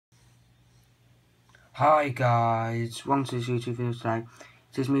Hi guys, welcome to this YouTube video today.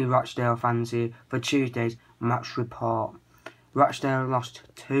 This is me, Rochdale fans here, for Tuesday's match report. Rochdale lost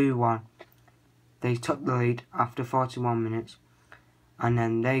 2-1. They took the lead after 41 minutes, and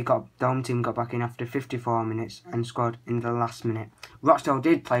then the home team got back in after 54 minutes and scored in the last minute. Rochdale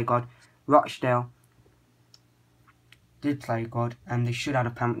did play good. Rochdale did play good, and they should have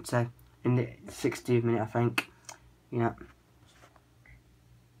had a penalty in the 60th minute, I think. Yeah.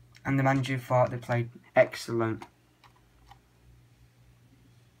 And the manager thought they played excellent.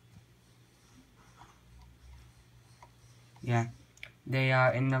 Yeah, they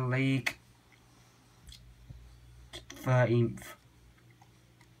are in the league 13th.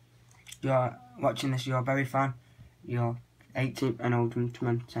 You're watching this, you're a Bury fan. You're 18th and Oldham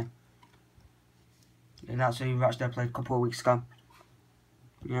 20. And that's who Rochdale played a couple of weeks ago.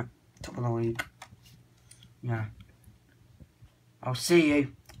 Yeah, top of the league. Yeah. I'll see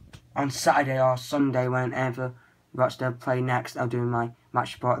you on Saturday or Sunday whenever Rochdale play next. I'll do my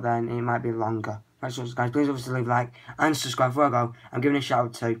match report then, and it might be longer. Thanks so much, guys. Please obviously leave a like and subscribe. Before I go, I'm giving a shout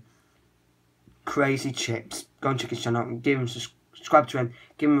out to Crazy Chips. Go and check his channel and give him subscribe to him,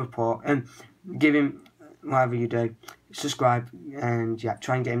 give him a report, and give him whatever you do. Subscribe and yeah,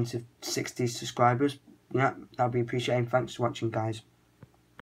 try and get him to 60 subscribers. Yeah, that'll be appreciated. Thanks for watching, guys.